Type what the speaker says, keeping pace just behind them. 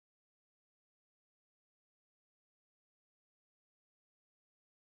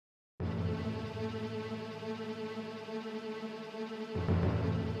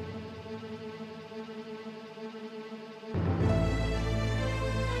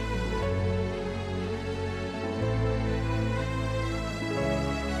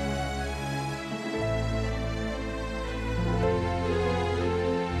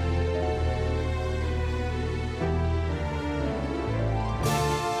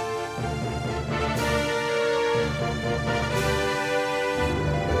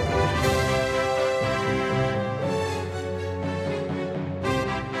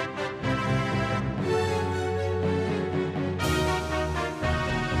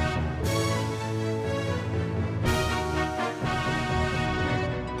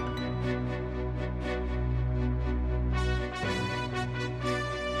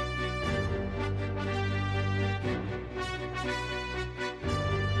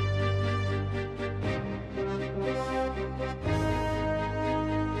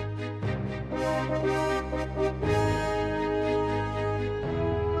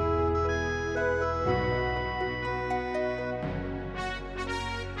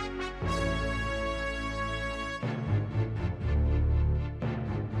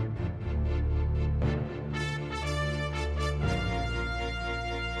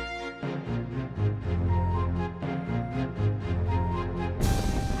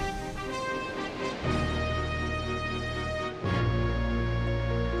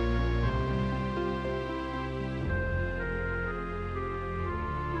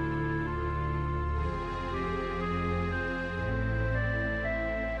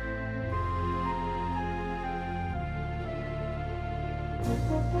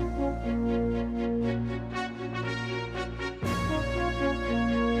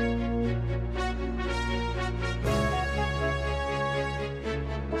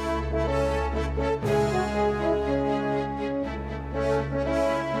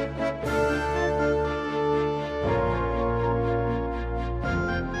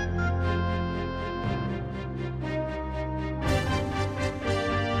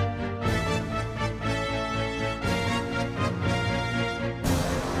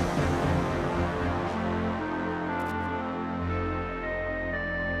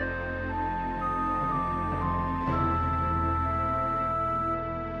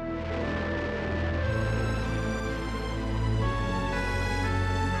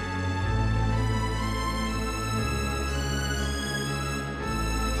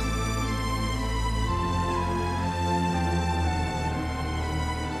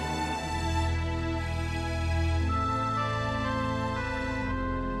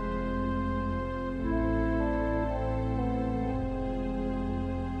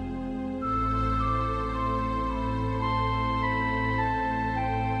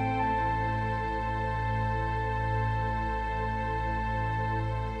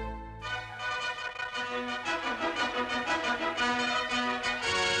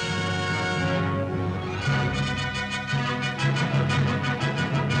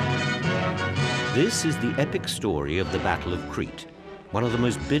This is the epic story of the Battle of Crete, one of the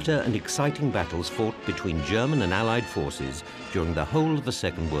most bitter and exciting battles fought between German and Allied forces during the whole of the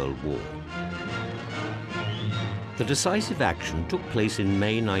Second World War. The decisive action took place in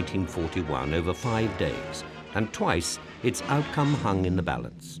May 1941 over 5 days, and twice its outcome hung in the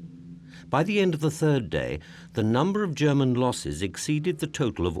balance. By the end of the third day, the number of German losses exceeded the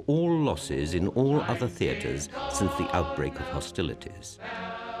total of all losses in all other theatres since the outbreak of hostilities.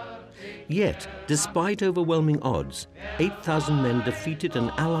 Yet, despite overwhelming odds, 8,000 men defeated an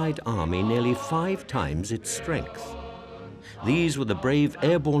Allied army nearly 5 times its strength. These were the brave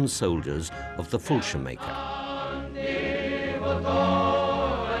airborne soldiers of the Fallschirmjäger.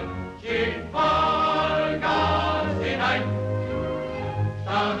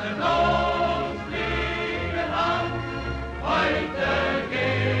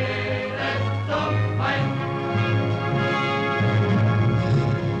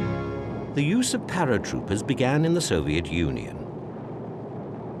 The use of paratroopers began in the Soviet Union.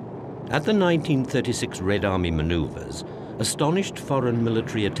 At the 1936 Red Army maneuvers, astonished foreign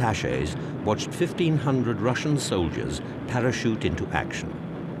military attachés watched 1,500 Russian soldiers parachute into action.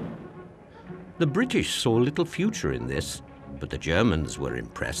 The British saw little future in this, but the Germans were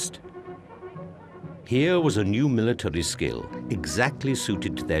impressed. Here was a new military skill, exactly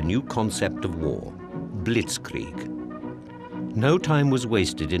suited to their new concept of war, blitzkrieg. No time was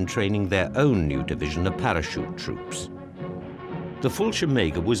wasted in training their own new division of parachute troops. The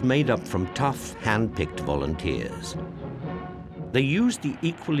Fallschirmjäger was made up from tough, hand-picked volunteers. They used the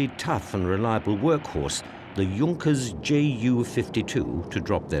equally tough and reliable workhorse, the Junkers Ju-52, to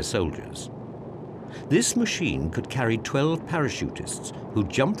drop their soldiers. This machine could carry 12 parachutists who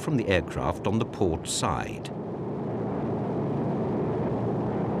jumped from the aircraft on the port side.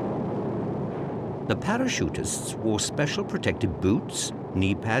 The parachutists wore special protective boots,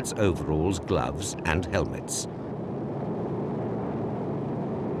 knee pads, overalls, gloves, and helmets.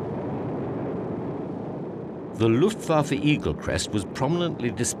 The Luftwaffe eagle crest was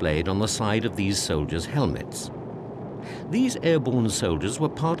prominently displayed on the side of these soldiers' helmets. These airborne soldiers were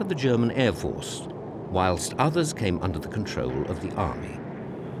part of the German Air Force, whilst others came under the control of the army.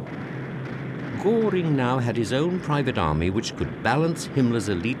 Göring now had his own private army which could balance Himmler's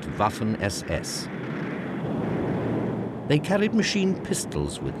elite Waffen-SS. They carried machine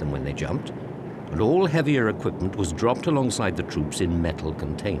pistols with them when they jumped, and all heavier equipment was dropped alongside the troops in metal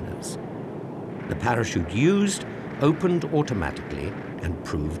containers. The parachute used opened automatically and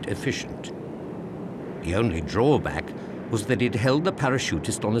proved efficient. The only drawback was that it held the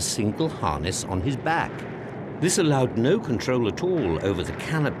parachutist on a single harness on his back. This allowed no control at all over the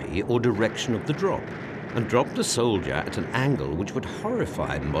canopy or direction of the drop, and dropped the soldier at an angle which would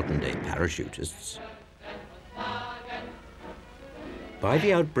horrify modern-day parachutists. By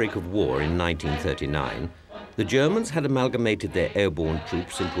the outbreak of war in 1939, the Germans had amalgamated their airborne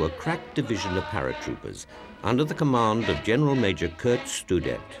troops into a crack division of paratroopers under the command of General Major Kurt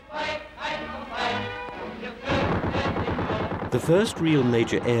Student. The first real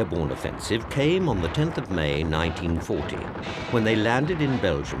major airborne offensive came on the 10th of May 1940, when they landed in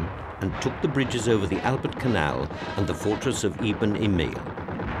Belgium and took the bridges over the Albert Canal and the fortress of Ibn Emil.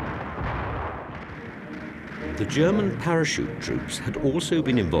 The German parachute troops had also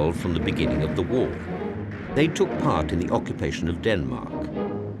been involved from the beginning of the war. They took part in the occupation of Denmark.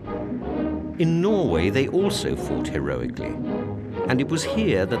 In Norway, they also fought heroically, and it was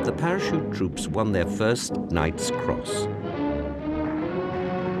here that the parachute troops won their first Knight's Cross.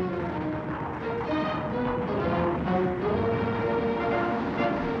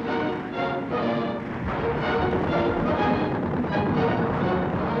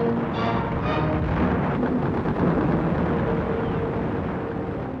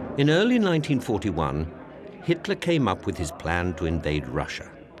 In early 1941, Hitler came up with his plan to invade Russia.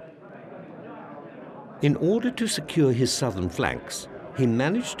 In order to secure his southern flanks, he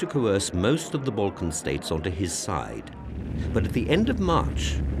managed to coerce most of the Balkan states onto his side. But at the end of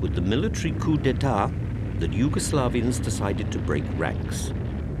March, with the military coup d'etat, the Yugoslavians decided to break ranks.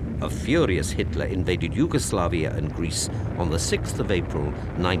 A furious Hitler invaded Yugoslavia and Greece on the 6th of April,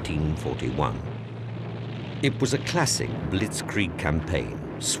 1941. It was a classic blitzkrieg campaign,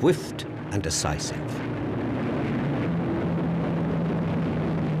 swift and decisive.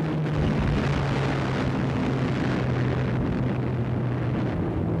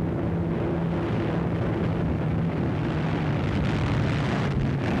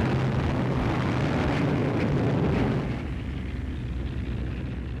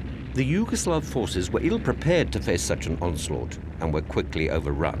 The Yugoslav forces were ill-prepared to face such an onslaught and were quickly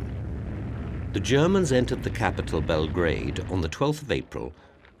overrun. The Germans entered the capital Belgrade on the 12th of April,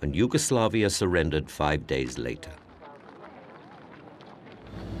 and Yugoslavia surrendered 5 days later.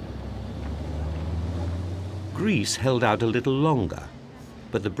 Greece held out a little longer,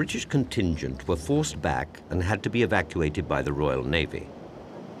 but the British contingent were forced back and had to be evacuated by the Royal Navy.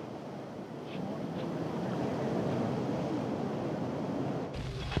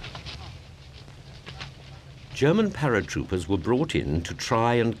 German paratroopers were brought in to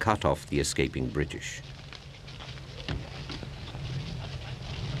try and cut off the escaping British.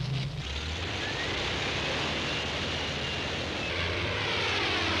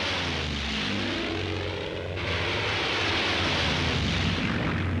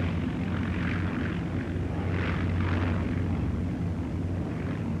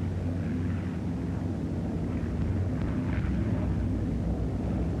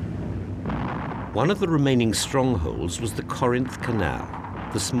 One of the remaining strongholds was the Corinth Canal,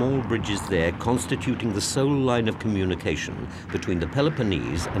 the small bridges there constituting the sole line of communication between the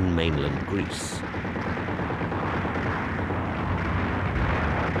Peloponnese and mainland Greece.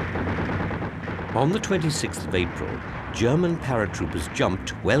 On the 26th of April, German paratroopers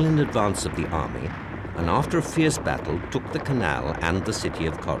jumped well in advance of the army and after a fierce battle took the canal and the city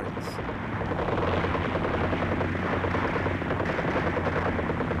of Corinth.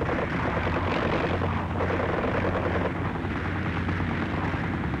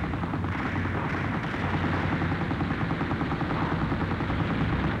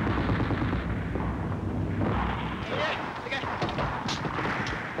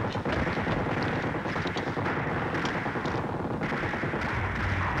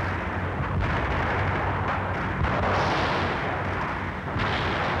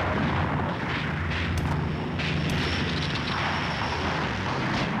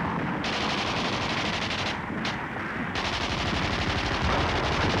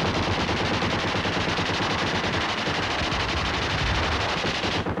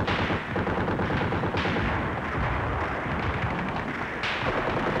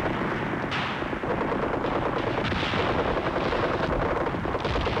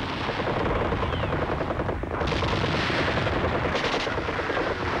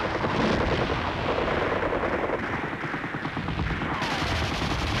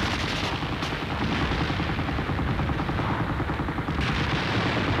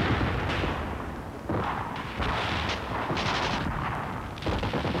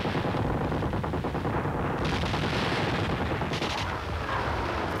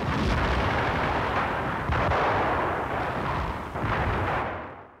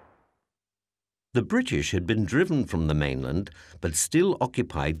 The British had been driven from the mainland, but still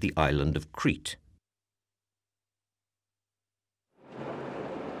occupied the island of Crete.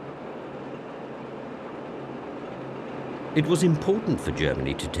 It was important for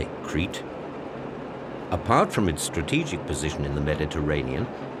Germany to take Crete. Apart from its strategic position in the Mediterranean,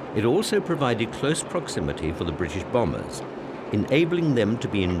 it also provided close proximity for the British bombers, enabling them to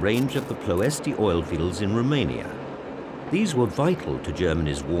be in range of the Ploesti oil fields in Romania. These were vital to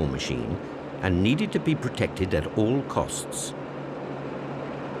Germany's war machine and needed to be protected at all costs.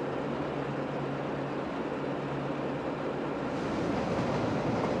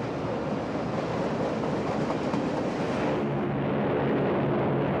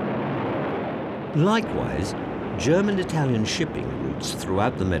 Likewise, German-Italian shipping routes ports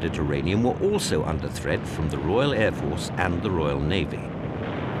throughout the Mediterranean were also under threat from the Royal Air Force and the Royal Navy.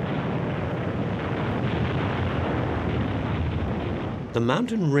 The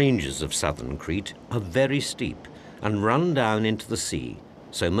mountain ranges of southern Crete are very steep and run down into the sea,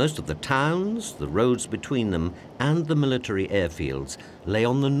 so most of the towns, the roads between them, and the military airfields lay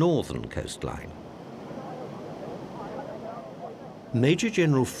on the northern coastline. Major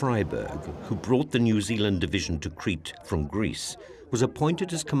General Freyberg, who brought the New Zealand division to Crete from Greece, was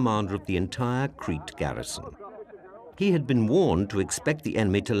appointed as commander of the entire Crete garrison. He had been warned to expect the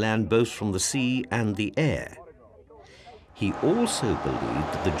enemy to land both from the sea and the air. He also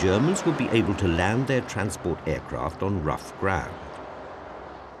believed that the Germans would be able to land their transport aircraft on rough ground.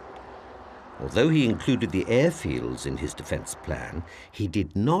 Although he included the airfields in his defense plan, he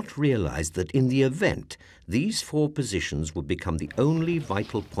did not realize that in the event, these 4 positions would become the only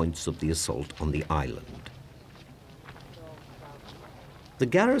vital points of the assault on the island. The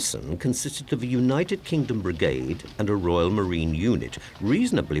garrison consisted of a United Kingdom brigade and a Royal Marine unit,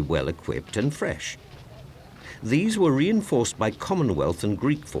 reasonably well equipped and fresh. These were reinforced by Commonwealth and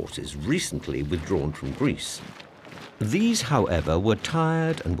Greek forces recently withdrawn from Greece. These, however, were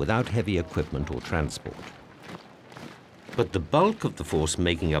tired and without heavy equipment or transport. But the bulk of the force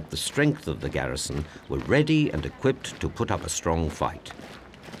making up the strength of the garrison were ready and equipped to put up a strong fight.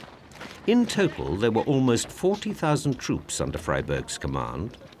 In total, there were almost 40,000 troops under Freyberg's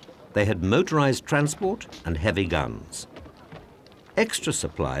command. They had motorized transport and heavy guns. Extra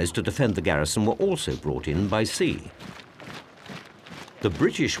supplies to defend the garrison were also brought in by sea. The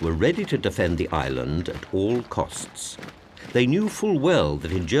British were ready to defend the island at all costs. They knew full well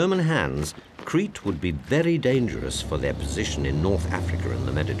that in German hands, Crete would be very dangerous for their position in North Africa and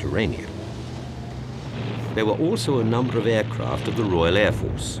the Mediterranean. There were also a number of aircraft of the Royal Air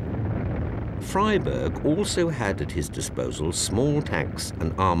Force. Freyberg also had at his disposal small tanks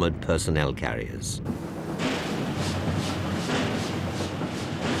and armored personnel carriers.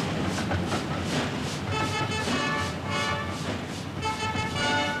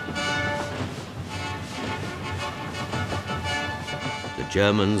 The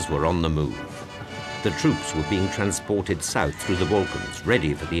Germans were on the move. The troops were being transported south through the Balkans,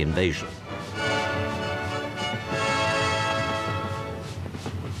 ready for the invasion.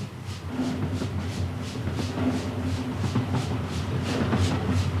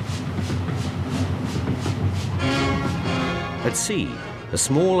 At sea, a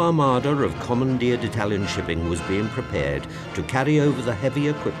small armada of commandeered Italian shipping was being prepared to carry over the heavy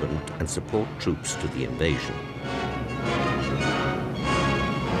equipment and support troops to the invasion.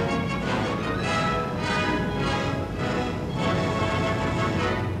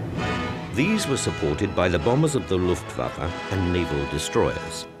 These were supported by the bombers of the Luftwaffe and naval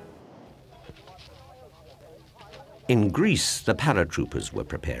destroyers. In Greece, the paratroopers were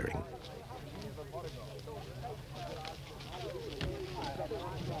preparing.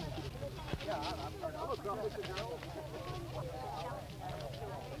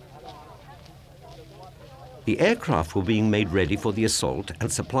 The aircraft were being made ready for the assault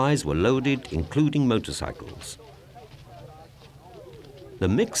and supplies were loaded, including motorcycles. The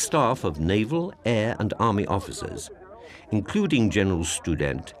mixed staff of naval, air and army officers, including General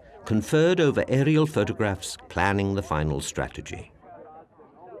Student, conferred over aerial photographs, planning the final strategy.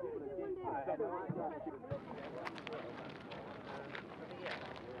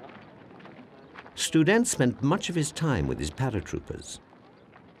 Student spent much of his time with his paratroopers.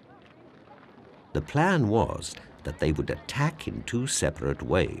 The plan was that they would attack in 2 separate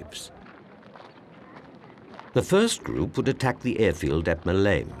waves. The first group would attack the airfield at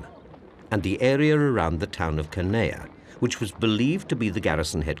Melem and the area around the town of Canea, which was believed to be the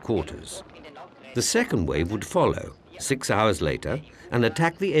garrison headquarters. The second wave would follow, 6 hours later, and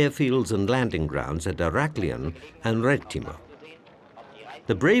attack the airfields and landing grounds at Heraklion and Rettimo.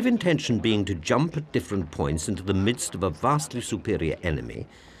 The brave intention being to jump at different points into the midst of a vastly superior enemy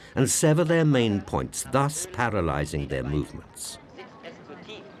and sever their main points, thus paralyzing their movements.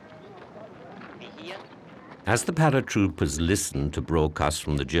 As the paratroopers listened to broadcasts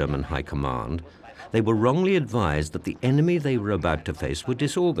from the German High Command, they were wrongly advised that the enemy they were about to face were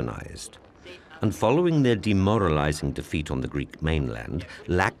disorganized, and following their demoralizing defeat on the Greek mainland,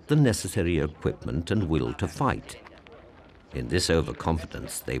 lacked the necessary equipment and will to fight. In this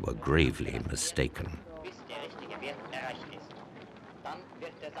overconfidence, they were gravely mistaken.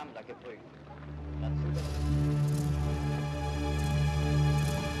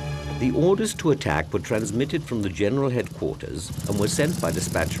 The orders to attack were transmitted from the general headquarters and were sent by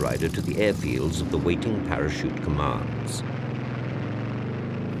dispatch rider to the airfields of the waiting parachute commands.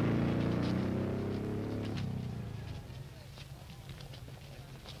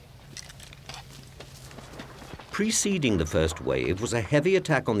 Preceding the first wave was a heavy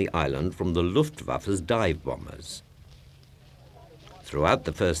attack on the island from the Luftwaffe's dive bombers. Throughout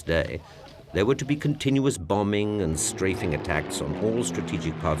the first day, there were to be continuous bombing and strafing attacks on all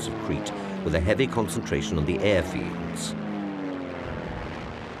strategic parts of Crete, with a heavy concentration on the airfields.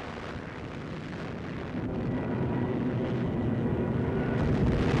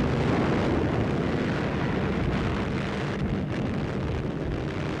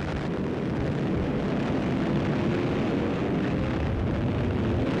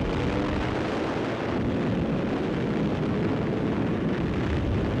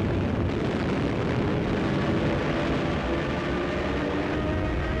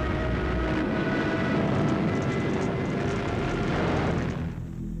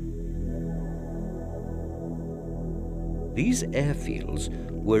 These airfields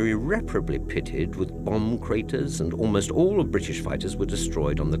were irreparably pitted with bomb craters, and almost all of British fighters were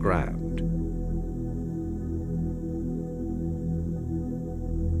destroyed on the ground.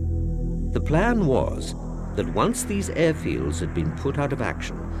 The plan was that once these airfields had been put out of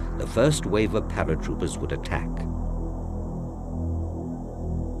action, the first wave of paratroopers would attack.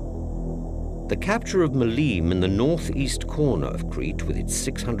 The capture of Melim in the northeast corner of Crete with its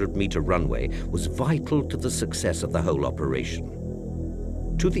 600-meter runway was vital to the success of the whole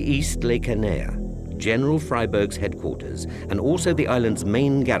operation. To the east lay Canea, General Freiberg's headquarters, and also the island's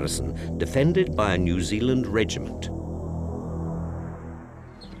main garrison, defended by a New Zealand regiment.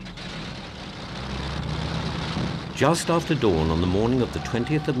 Just after dawn on the morning of the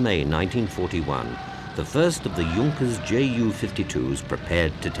 20th of May 1941, the first of the Junkers Ju-52s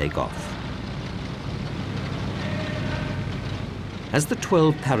prepared to take off. As the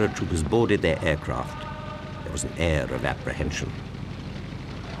 12 paratroopers boarded their aircraft, there was an air of apprehension.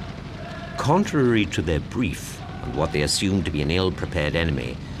 Contrary to their brief and what they assumed to be an ill-prepared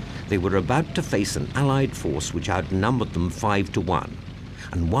enemy, they were about to face an Allied force which outnumbered them 5 to 1,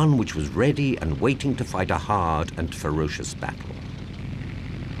 and one which was ready and waiting to fight a hard and ferocious battle.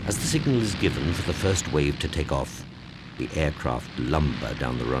 As the signal is given for the first wave to take off, the aircraft lumber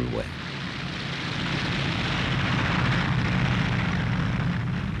down the runway.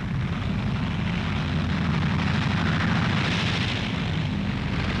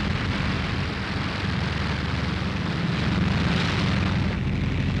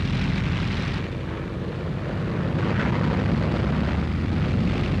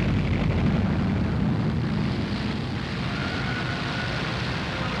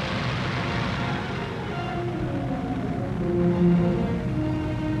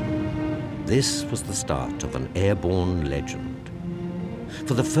 This was the start of an airborne legend.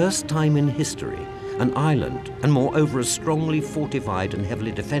 For the first time in history, an island, and moreover a strongly fortified and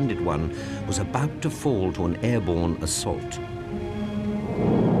heavily defended one, was about to fall to an airborne assault.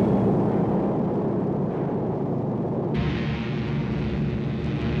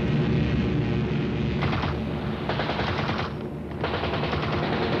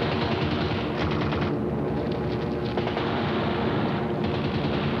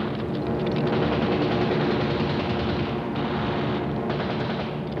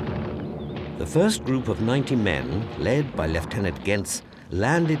 The first group of 90 men, led by Lieutenant Gentz,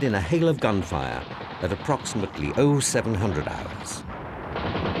 landed in a hail of gunfire at approximately 0700 hours.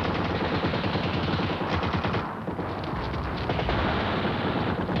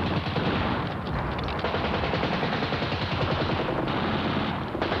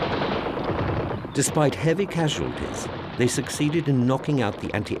 Despite heavy casualties, they succeeded in knocking out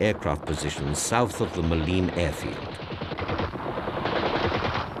the anti-aircraft positions south of the Melim airfield.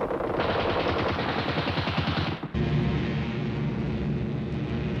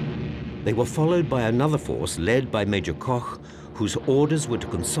 They were followed by another force led by Major Koch, whose orders were to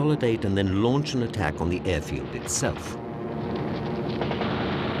consolidate and then launch an attack on the airfield itself.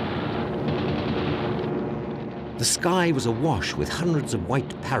 The sky was awash with hundreds of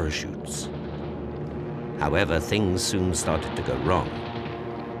white parachutes. However, things soon started to go wrong.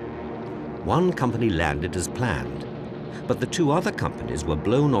 One company landed as planned, but the two other companies were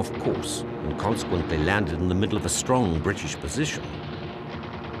blown off course and consequently landed in the middle of a strong British position.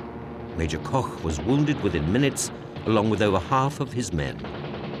 Major Koch was wounded within minutes, along with over half of his men.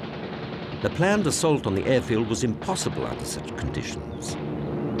 The planned assault on the airfield was impossible under such conditions.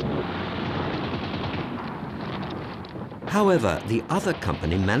 However, the other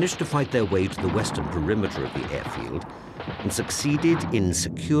company managed to fight their way to the western perimeter of the airfield and succeeded in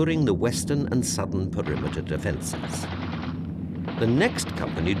securing the western and southern perimeter defenses. The next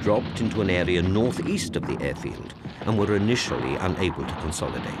company dropped into an area northeast of the airfield and were initially unable to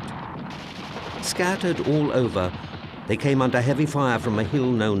consolidate. Scattered all over, they came under heavy fire from a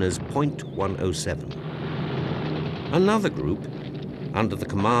hill known as Point 107. Another group, under the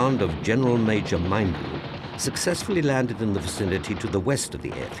command of General Major Meindl, successfully landed in the vicinity to the west of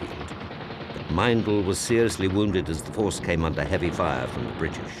the airfield. But Meindl was seriously wounded as the force came under heavy fire from the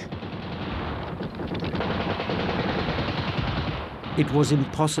British. It was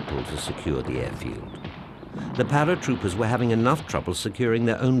impossible to secure the airfield. The paratroopers were having enough trouble securing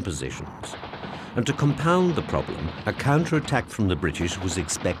their own positions. And to compound the problem, a counterattack from the British was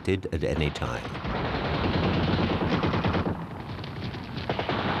expected at any time.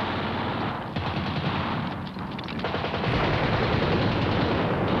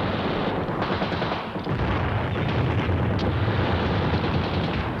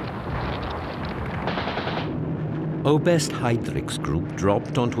 Oberst Heydrich's group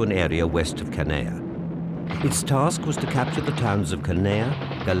dropped onto an area west of Canea. Its task was to capture the towns of Canea,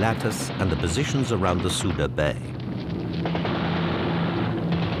 Galatas, and the positions around the Suda Bay.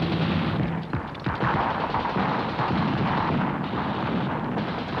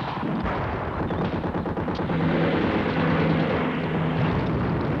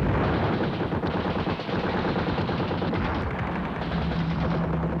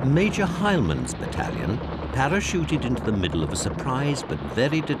 Major Heilmann's battalion parachuted into the middle of a surprised but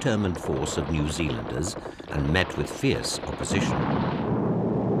very determined force of New Zealanders and met with fierce opposition.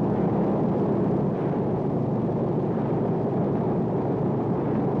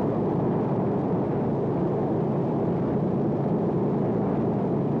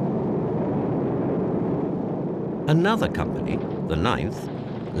 Another company, the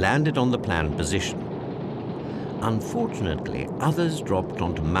 9th, landed on the planned position. Unfortunately, others dropped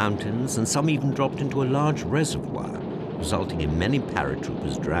onto mountains and some even dropped into a large reservoir, resulting in many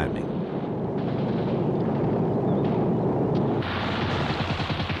paratroopers drowning.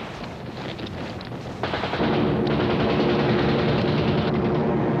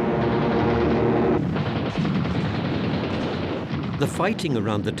 The fighting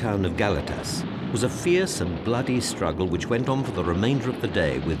around the town of Galatas was a fierce and bloody struggle which went on for the remainder of the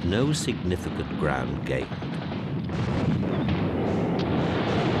day with no significant ground gained.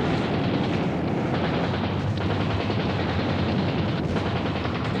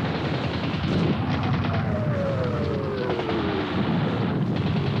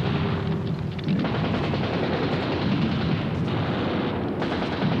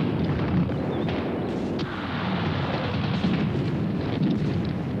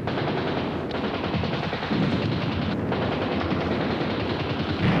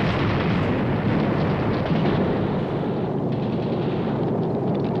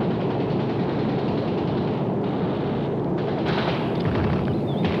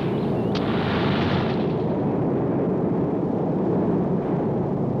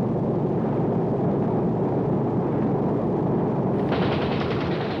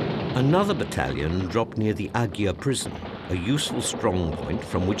 Another battalion dropped near the Agia prison, a useful strongpoint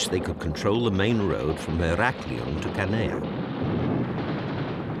from which they could control the main road from Heraklion to Canea.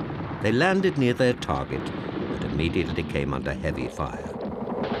 They landed near their target, but immediately came under heavy fire.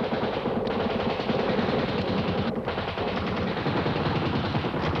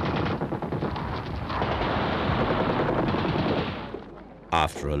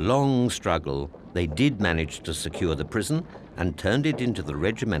 After a long struggle, they did manage to secure the prison and turned it into the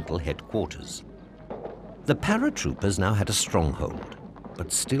regimental headquarters. The paratroopers now had a stronghold,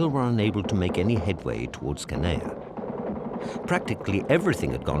 but still were unable to make any headway towards Canea. Practically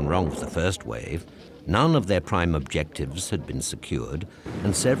everything had gone wrong with the first wave. None of their prime objectives had been secured,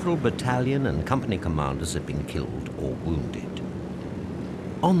 and several battalion and company commanders had been killed or wounded.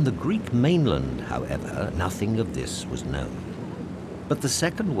 On the Greek mainland, however, nothing of this was known. But the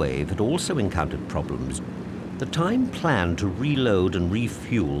second wave had also encountered problems. The time planned to reload and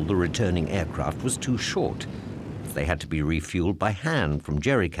refuel the returning aircraft was too short. They had to be refueled by hand from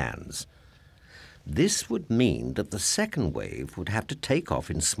jerry cans. This would mean that the second wave would have to take off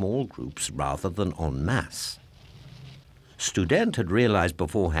in small groups rather than en masse. Student had realized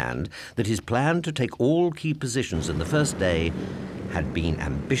beforehand that his plan to take all key positions in the first day had been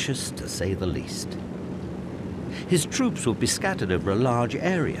ambitious, to say the least. His troops would be scattered over a large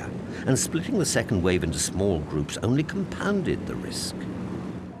area, and splitting the second wave into small groups only compounded the risk.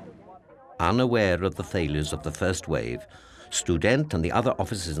 Unaware of the failures of the first wave, Student and the other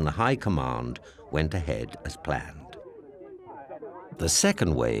officers in the high command went ahead as planned. The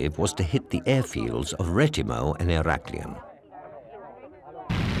second wave was to hit the airfields of Retimo and Heraklion.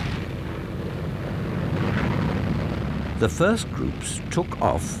 The first groups took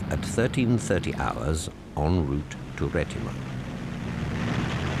off at 13:30 hours en route to Retimo.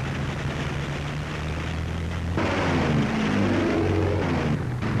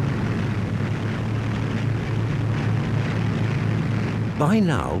 By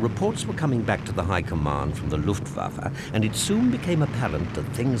now, reports were coming back to the High Command from the Luftwaffe, and it soon became apparent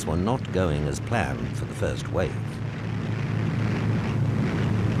that things were not going as planned for the first wave.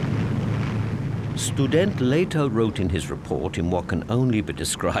 Student later wrote in his report, in what can only be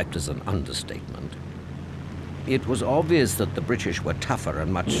described as an understatement, "It was obvious that the British were tougher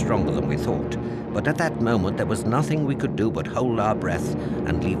and much stronger than we thought, but at that moment there was nothing we could do but hold our breath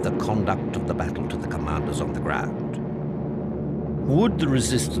and leave the conduct of the battle to the commanders on the ground." Would the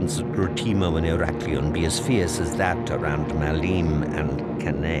resistance at Crete and Heraklion be as fierce as that around Malim and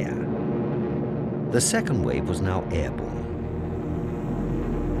Canea? The second wave was now airborne.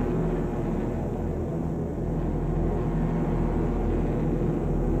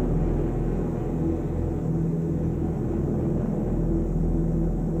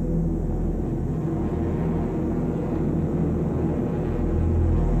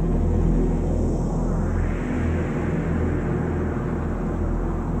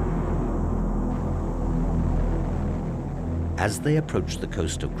 As they approached the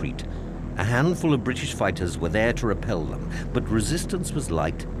coast of Crete, a handful of British fighters were there to repel them, but resistance was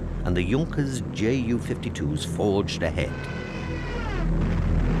light, and the Junkers Ju-52s forged ahead.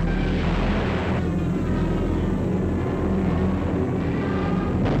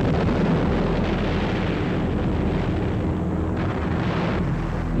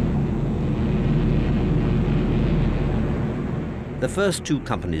 The first two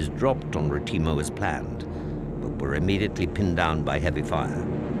companies dropped on Retimo as planned, but were immediately pinned down by heavy fire.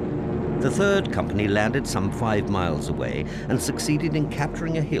 The third company landed some 5 miles away and succeeded in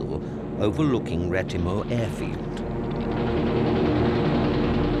capturing a hill overlooking Retimo airfield.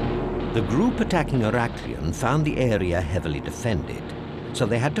 The group attacking Heraklion found the area heavily defended, so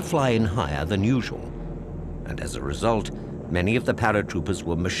they had to fly in higher than usual. And as a result, many of the paratroopers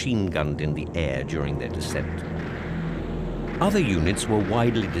were machine-gunned in the air during their descent. Other units were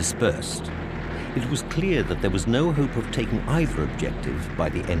widely dispersed. It was clear that there was no hope of taking either objective by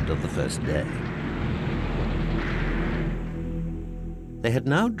the end of the first day. They had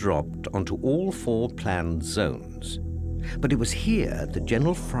now dropped onto all 4 planned zones, but it was here that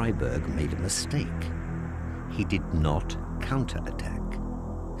General Freiberg made a mistake. He did not counterattack.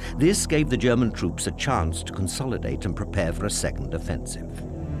 This gave the German troops a chance to consolidate and prepare for a second offensive.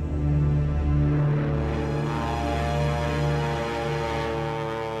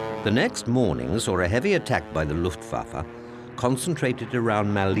 The next morning saw a heavy attack by the Luftwaffe, concentrated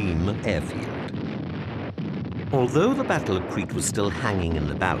around Malim airfield. Although the Battle of Crete was still hanging in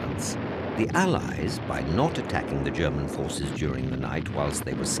the balance, the Allies, by not attacking the German forces during the night whilst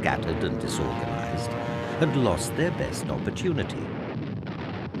they were scattered and disorganized, had lost their best opportunity.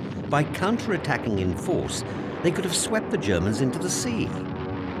 By counterattacking in force, they could have swept the Germans into the sea.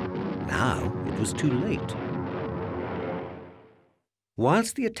 Now it was too late.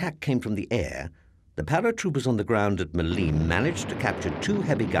 Whilst the attack came from the air, the paratroopers on the ground at Malim managed to capture 2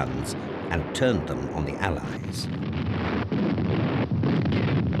 heavy guns and turned them on the Allies.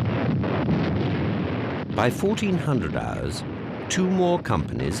 By 1400 hours, 2 more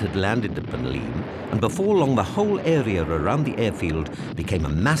companies had landed at Malim, and before long the whole area around the airfield became a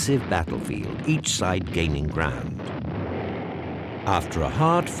massive battlefield, each side gaining ground. After a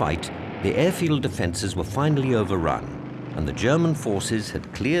hard fight, the airfield defenses were finally overrun, and the German forces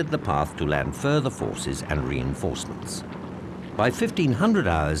had cleared the path to land further forces and reinforcements. By 1500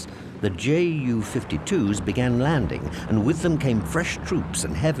 hours, the Ju-52s began landing, and with them came fresh troops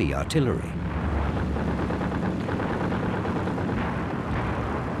and heavy artillery.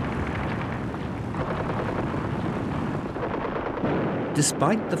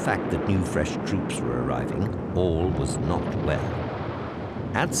 Despite the fact that new fresh troops were arriving, all was not well.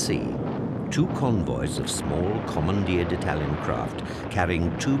 At sea, 2 convoys of small commandeered Italian craft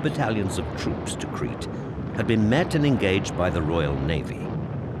carrying 2 battalions of troops to Crete had been met and engaged by the Royal Navy.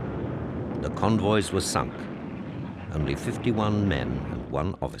 The convoys were sunk. Only 51 men and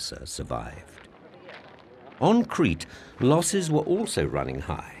 1 officer survived. On Crete, losses were also running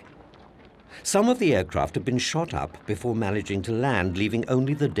high. Some of the aircraft had been shot up before managing to land, leaving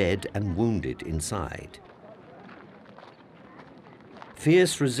only the dead and wounded inside.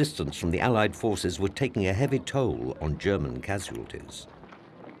 Fierce resistance from the Allied forces were taking a heavy toll on German casualties.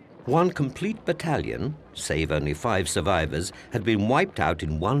 1 complete battalion, save only 5 survivors, had been wiped out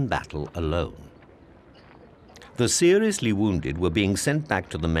in 1 battle alone. The seriously wounded were being sent back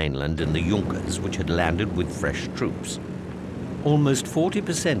to the mainland in the Junkers, which had landed with fresh troops. Almost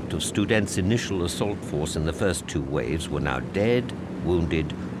 40% of Student's initial assault force in the first 2 waves were now dead,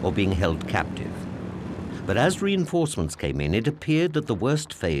 wounded, or being held captive. But as reinforcements came in, it appeared that the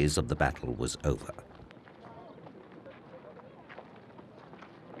worst phase of the battle was over.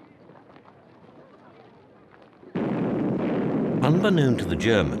 Unbeknown to the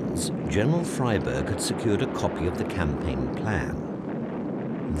Germans, General Freiberg had secured a copy of the campaign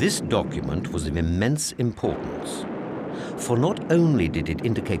plan. This document was of immense importance, for not only did it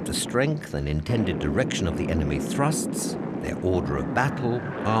indicate the strength and intended direction of the enemy thrusts, their order of battle,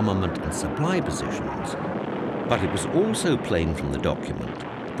 armament and supply positions, but it was also plain from the document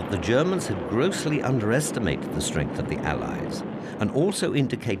that the Germans had grossly underestimated the strength of the Allies, and also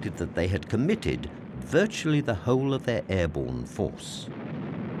indicated that they had committed virtually the whole of their airborne force.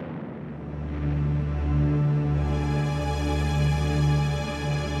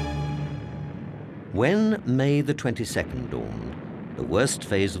 When May the 22nd dawned, the worst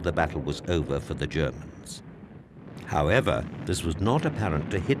phase of the battle was over for the Germans. However, this was not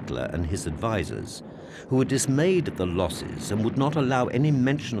apparent to Hitler and his advisors, who were dismayed at the losses and would not allow any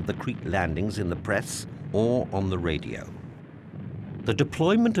mention of the Crete landings in the press or on the radio. The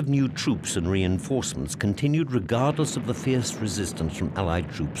deployment of new troops and reinforcements continued regardless of the fierce resistance from Allied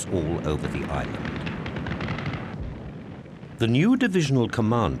troops all over the island. The new divisional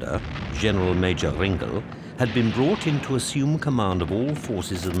commander, General Major Ringel, had been brought in to assume command of all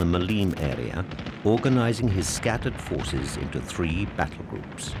forces in the Malines area, organizing his scattered forces into 3 battle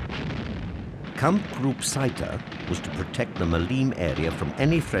groups. Camp Group Saita was to protect the Malines area from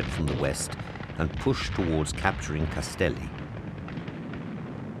any threat from the west and push towards capturing Castelli.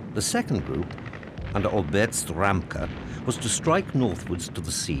 The second group, under Oberst Ramke, was to strike northwards to the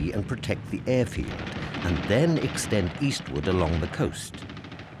sea and protect the airfield, and then extend eastward along the coast.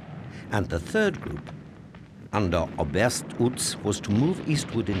 And the third group, under Oberst Utz, was to move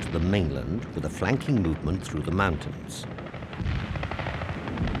eastward into the mainland with a flanking movement through the mountains.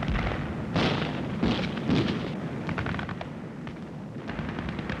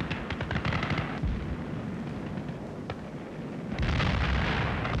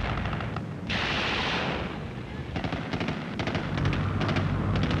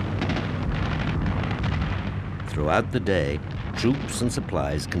 Throughout the day, troops and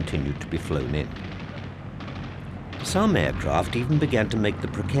supplies continued to be flown in. Some aircraft even began to make the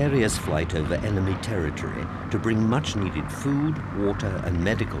precarious flight over enemy territory to bring much-needed food, water and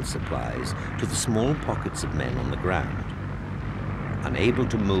medical supplies to the small pockets of men on the ground. Unable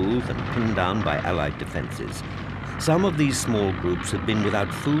to move and pinned down by Allied defenses, some of these small groups had been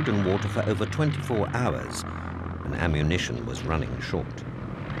without food and water for over 24 hours, and ammunition was running short.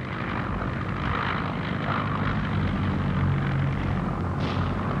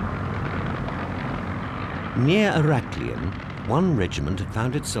 Near Heraklion, one regiment had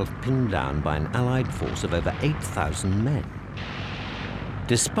found itself pinned down by an Allied force of over 8,000 men.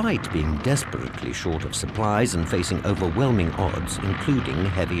 Despite being desperately short of supplies and facing overwhelming odds, including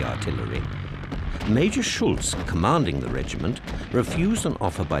heavy artillery, Major Schultz, commanding the regiment, refused an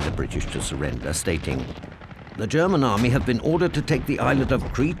offer by the British to surrender, stating, "The German army have been ordered to take the island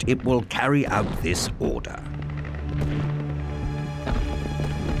of Crete. It will carry out this order."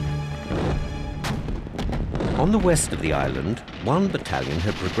 On the west of the island, one battalion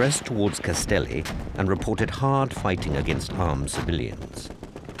had progressed towards Castelli and reported hard fighting against armed civilians.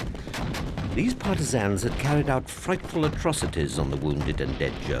 These partisans had carried out frightful atrocities on the wounded and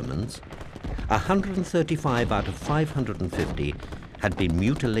dead Germans. 135 out of 550 had been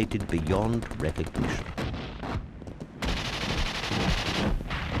mutilated beyond recognition.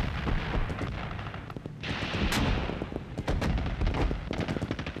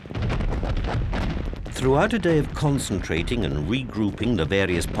 Throughout a day of concentrating and regrouping the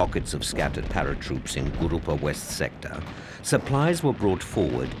various pockets of scattered paratroops in Gruppe West sector, supplies were brought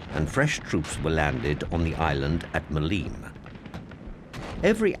forward and fresh troops were landed on the island at Malines.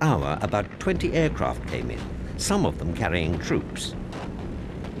 Every hour, about 20 aircraft came in, some of them carrying troops.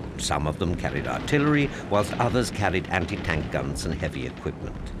 Some of them carried artillery, whilst others carried anti-tank guns and heavy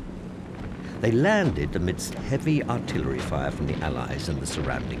equipment. They landed amidst heavy artillery fire from the Allies and the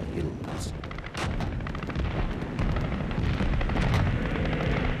surrounding hills.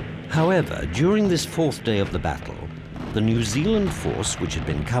 However, during this 4th day of the battle, the New Zealand force, which had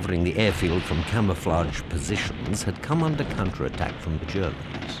been covering the airfield from camouflage positions, had come under counterattack from the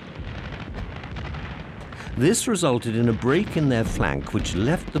Germans. This resulted in a break in their flank, which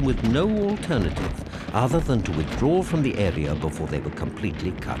left them with no alternative other than to withdraw from the area before they were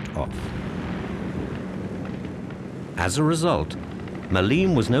completely cut off. As a result,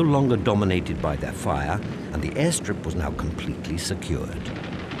 Malines was no longer dominated by their fire, and the airstrip was now completely secured.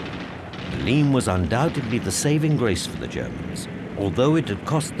 Malines was undoubtedly the saving grace for the Germans, although it had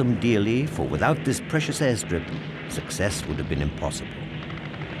cost them dearly, for without this precious airstrip, success would have been impossible.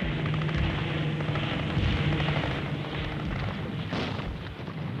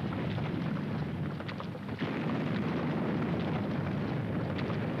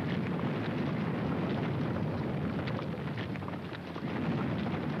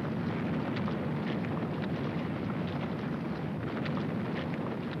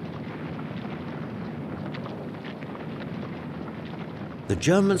 The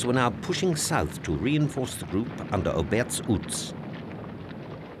Germans were now pushing south to reinforce the group under Oberst Utz.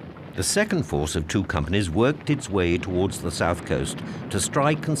 The second force of 2 companies worked its way towards the south coast to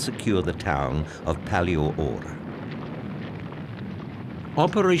strike and secure the town of Paleo-Ora.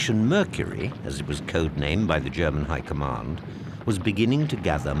 Operation Mercury, as it was codenamed by the German High Command, was beginning to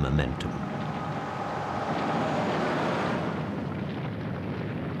gather momentum.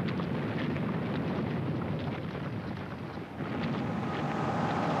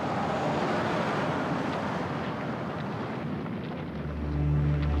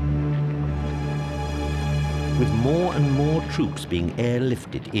 With more and more troops being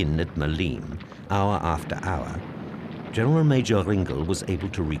airlifted in at Malines, hour after hour, General Major Ringel was able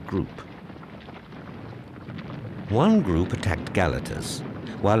to regroup. One group attacked Galatas,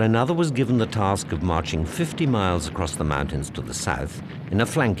 while another was given the task of marching 50 miles across the mountains to the south in a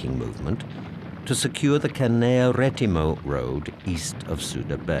flanking movement to secure the Canea-Retimo road east of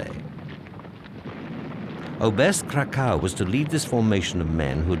Suda Bay. Oberst Krakow was to lead this formation of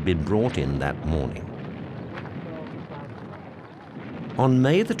men who had been brought in that morning. On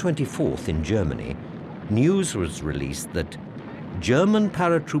May the 24th in Germany, news was released that German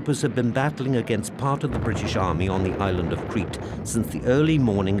paratroopers had been battling against part of the British Army on the island of Crete since the early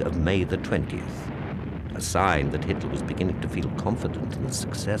morning of May the 20th, a sign that Hitler was beginning to feel confident in the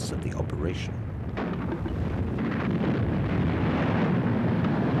success of the operation.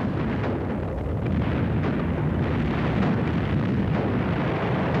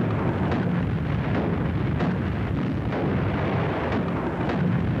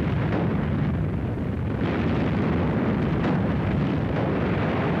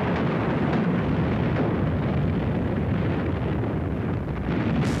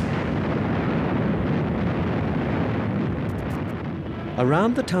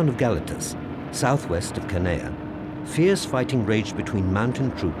 Around the town of Galatas, southwest of Canea, fierce fighting raged between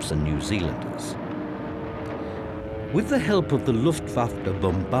mountain troops and New Zealanders. With the help of the Luftwaffe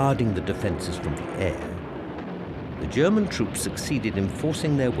bombarding the defenses from the air, the German troops succeeded in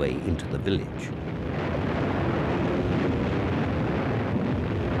forcing their way into the village.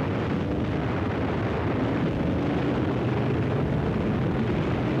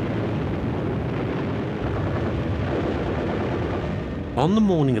 On the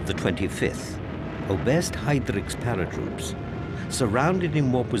morning of the 25th, Oberst Heydrich's paratroops, surrounded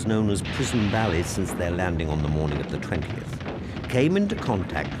in what was known as Prison Valley since their landing on the morning of the 20th, came into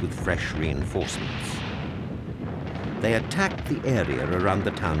contact with fresh reinforcements. They attacked the area around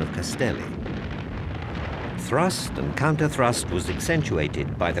the town of Castelli. Thrust and counter-thrust was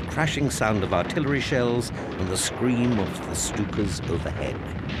accentuated by the crashing sound of artillery shells and the scream of the Stukas overhead.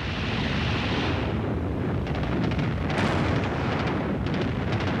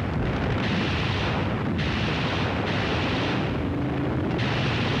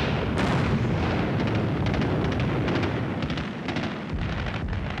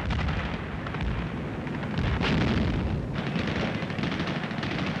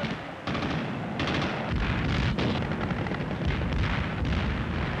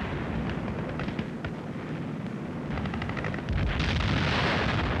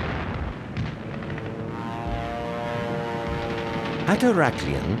 At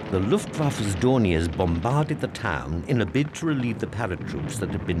Heraklion, the Luftwaffe's Dorniers bombarded the town in a bid to relieve the paratroops that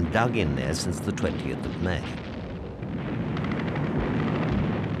had been dug in there since the 20th of May.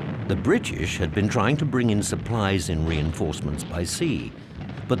 The British had been trying to bring in supplies and reinforcements by sea,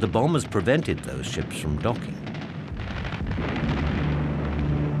 but the bombers prevented those ships from docking.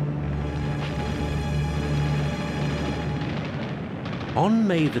 On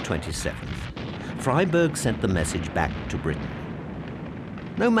May the 27th, Freiburg sent the message back to Britain.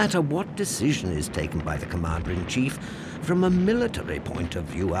 No matter what decision is taken by the Commander-in-Chief, from a military point of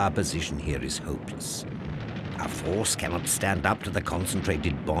view, our position here is hopeless. Our force cannot stand up to the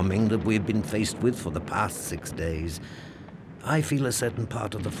concentrated bombing that we've been faced with for the past 6 days. I feel a certain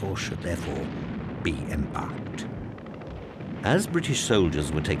part of the force should therefore be embarked. As British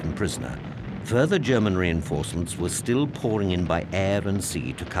soldiers were taken prisoner, further German reinforcements were still pouring in by air and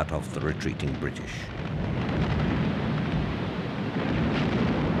sea to cut off the retreating British.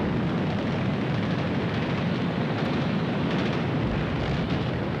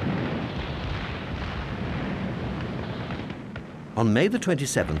 On May the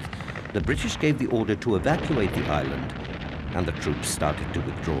 27th, the British gave the order to evacuate the island, and the troops started to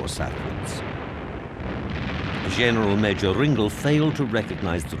withdraw southwards. General Major Ringel failed to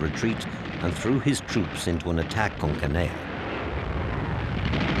recognize the retreat and threw his troops into an attack on Canea.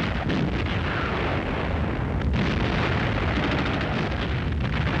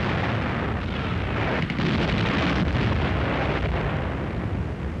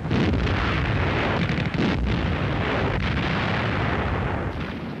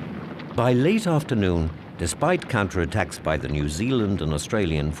 By late afternoon, despite counterattacks by the New Zealand and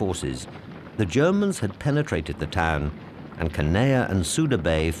Australian forces, the Germans had penetrated the town, and Kanea and Suda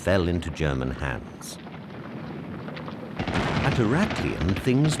Bay fell into German hands. At Heraklion,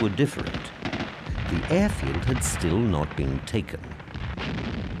 things were different. The airfield had still not been taken.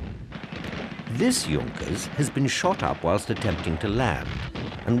 This Junkers has been shot up whilst attempting to land,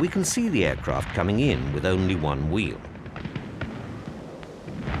 and we can see the aircraft coming in with only one wheel.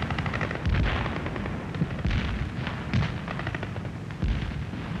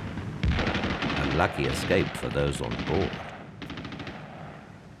 A lucky escape for those on board.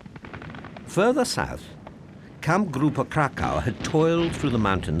 Further south, Kampfgruppe Krakow had toiled through the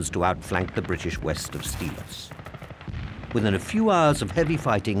mountains to outflank the British west of Stylos. Within a few hours of heavy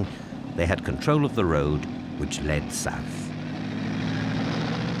fighting, they had control of the road which led south.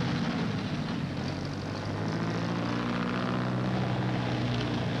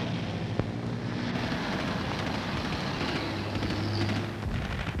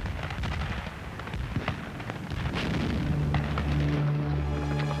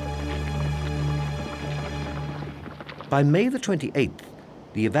 By May the 28th,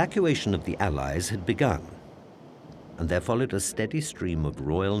 the evacuation of the Allies had begun, and there followed a steady stream of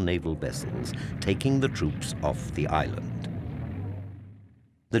Royal Naval vessels taking the troops off the island.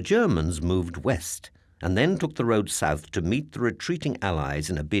 The Germans moved west and then took the road south to meet the retreating Allies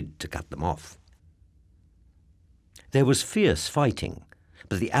in a bid to cut them off. There was fierce fighting,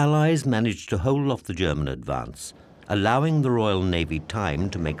 but the Allies managed to hold off the German advance, allowing the Royal Navy time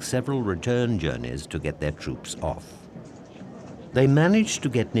to make several return journeys to get their troops off. They managed to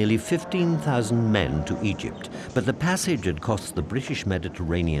get nearly 15,000 men to Egypt, but the passage had cost the British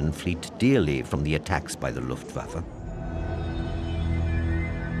Mediterranean fleet dearly from the attacks by the Luftwaffe.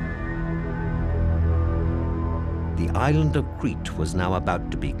 The island of Crete was now about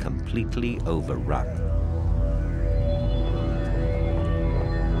to be completely overrun.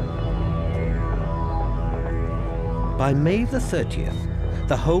 By May the 30th,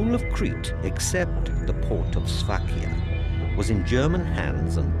 the whole of Crete, except the port of Sfakia, was in German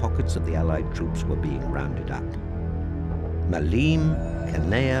hands, and pockets of the Allied troops were being rounded up. Malim,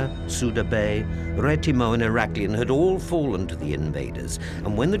 Kanea, Suda Bay, Retimo and Heraklion had all fallen to the invaders,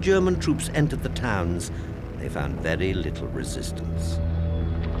 and when the German troops entered the towns, they found very little resistance.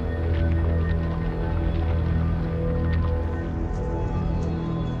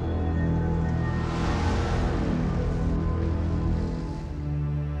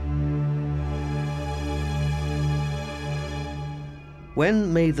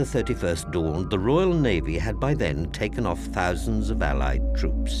 When May the 31st dawned, the Royal Navy had by then taken off thousands of Allied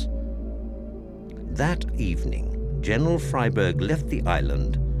troops. That evening, General Freyberg left the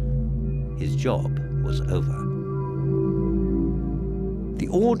island. His job was over. The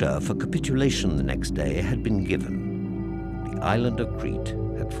order for capitulation the next day had been given. The island of Crete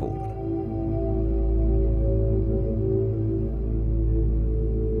had fallen.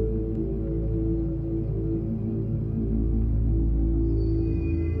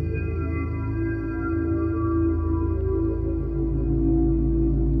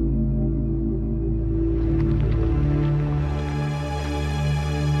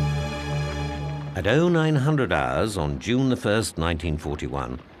 At 0900 hours on June the 1st,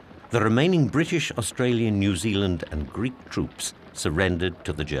 1941, the remaining British, Australian, New Zealand and Greek troops surrendered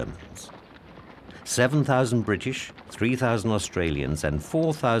to the Germans. 7,000 British, 3,000 Australians and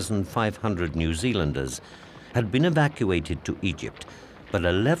 4,500 New Zealanders had been evacuated to Egypt, but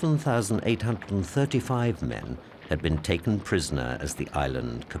 11,835 men had been taken prisoner as the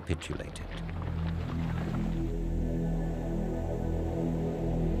island capitulated.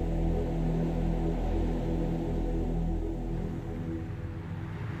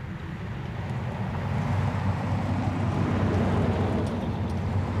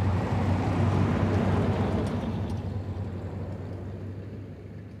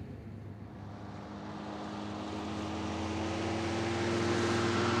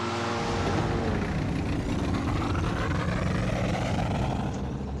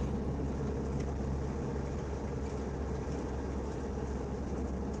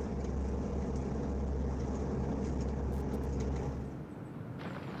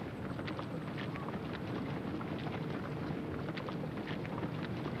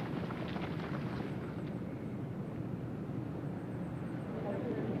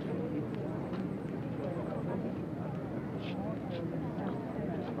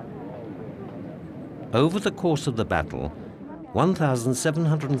 Over the course of the battle,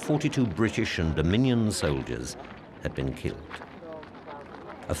 1,742 British and Dominion soldiers had been killed.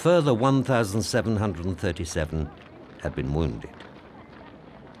 A further 1,737 had been wounded.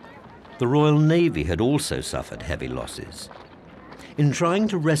 The Royal Navy had also suffered heavy losses. In trying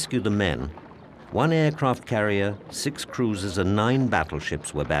to rescue the men, 1 aircraft carrier, 6 cruisers and 9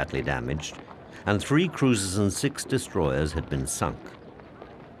 battleships were badly damaged, and 3 cruisers and 6 destroyers had been sunk.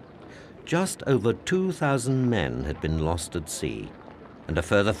 Just over 2,000 men had been lost at sea, and a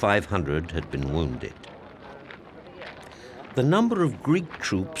further 500 had been wounded. The number of Greek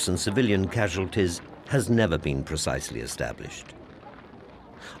troops and civilian casualties has never been precisely established.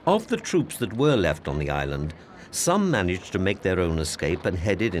 Of the troops that were left on the island, some managed to make their own escape and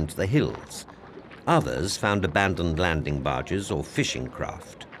headed into the hills. Others found abandoned landing barges or fishing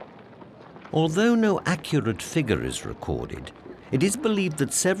craft. Although no accurate figure is recorded, it is believed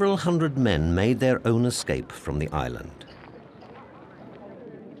that several hundred men made their own escape from the island.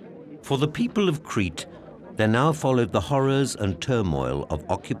 For the people of Crete, there now followed the horrors and turmoil of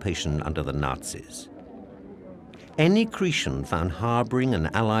occupation under the Nazis. Any Cretan found harboring an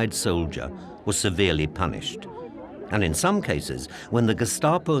Allied soldier was severely punished. And in some cases, when the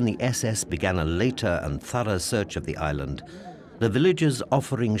Gestapo and the SS began a later and thorough search of the island, the villagers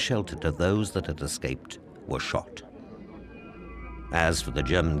offering shelter to those that had escaped were shot. As for the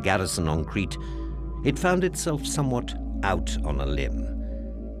German garrison on Crete, it found itself somewhat out on a limb.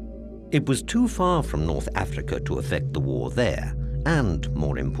 It was too far from North Africa to affect the war there, and,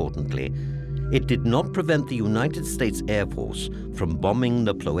 more importantly, it did not prevent the United States Air Force from bombing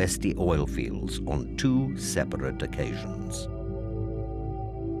the Ploesti oil fields on 2 separate occasions.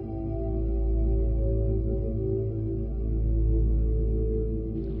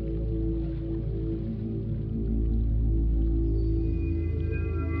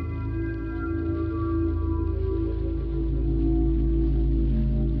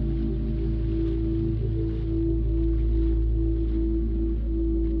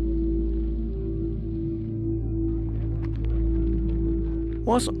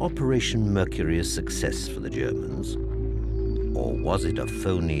 Was Operation Mercury a success for the Germans, or was it a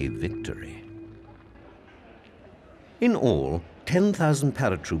phony victory? In all, 10,000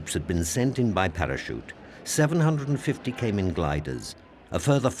 paratroops had been sent in by parachute, 750 came in gliders, a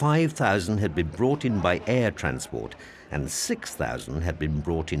further 5,000 had been brought in by air transport, and 6,000 had been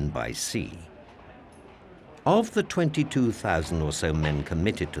brought in by sea. Of the 22,000 or so men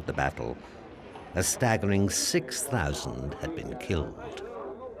committed to the battle, a staggering 6,000 had been killed.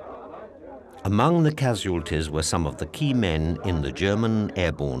 Among the casualties were some of the key men in the German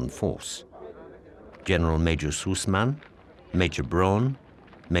airborne force. General Major Sussmann, Major Braun,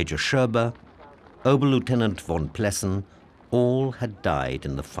 Major Scherber, Oberlieutenant von Plessen, all had died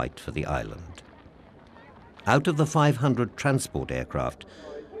in the fight for the island. Out of the 500 transport aircraft,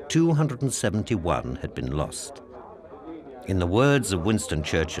 271 had been lost. In the words of Winston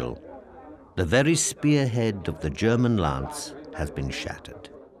Churchill, the very spearhead of the German lance has been shattered.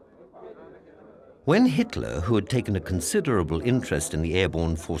 When Hitler, who had taken a considerable interest in the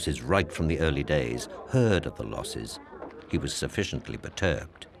airborne forces right from the early days, heard of the losses, he was sufficiently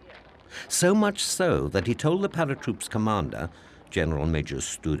perturbed. So much so that he told the paratroops commander, General Major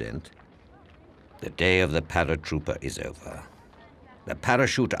Student, "The day of the paratrooper is over. The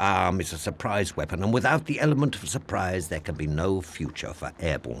parachute arm is a surprise weapon, and without the element of surprise, there can be no future for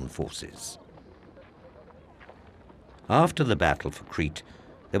airborne forces." After the battle for Crete,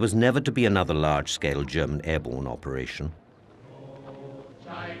 there was never to be another large-scale German airborne operation.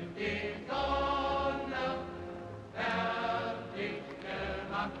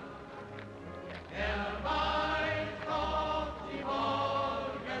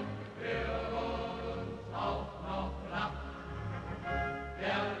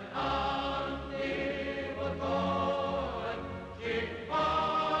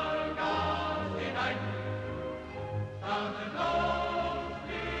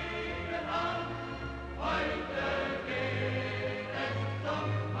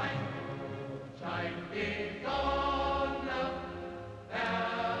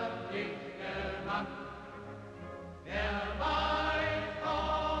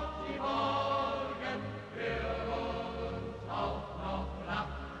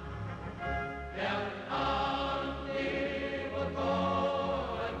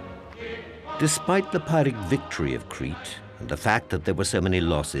 Despite the Pyrrhic victory of Crete and the fact that there were so many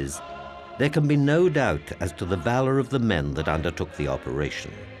losses, there can be no doubt as to the valor of the men that undertook the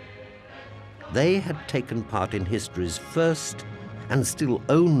operation. They had taken part in history's first and still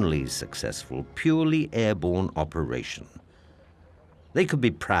only successful purely airborne operation. They could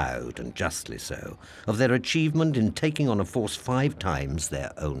be proud, and justly so, of their achievement in taking on a force 5 times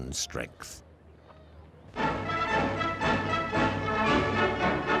their own strength.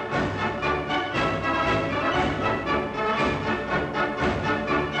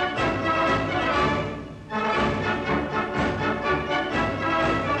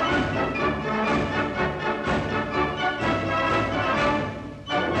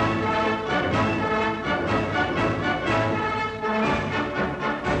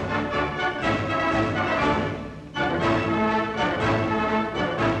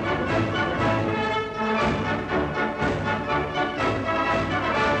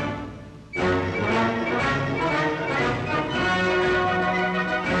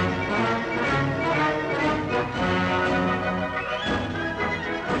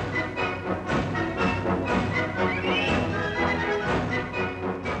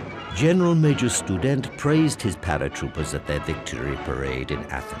 General Major Student praised his paratroopers at their victory parade in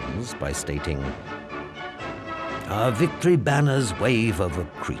Athens by stating, "Our victory banners wave over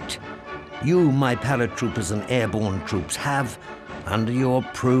Crete. You, my paratroopers and airborne troops, have, under your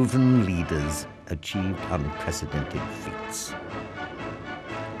proven leaders, achieved unprecedented feats."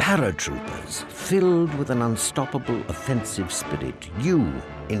 Paratroopers, filled with an unstoppable offensive spirit, you,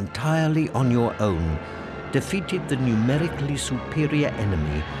 entirely on your own, defeated the numerically superior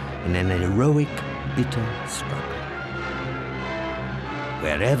enemy in an heroic, bitter struggle.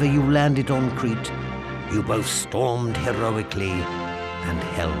 Wherever you landed on Crete, you both stormed heroically and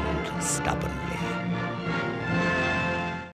held stubbornly.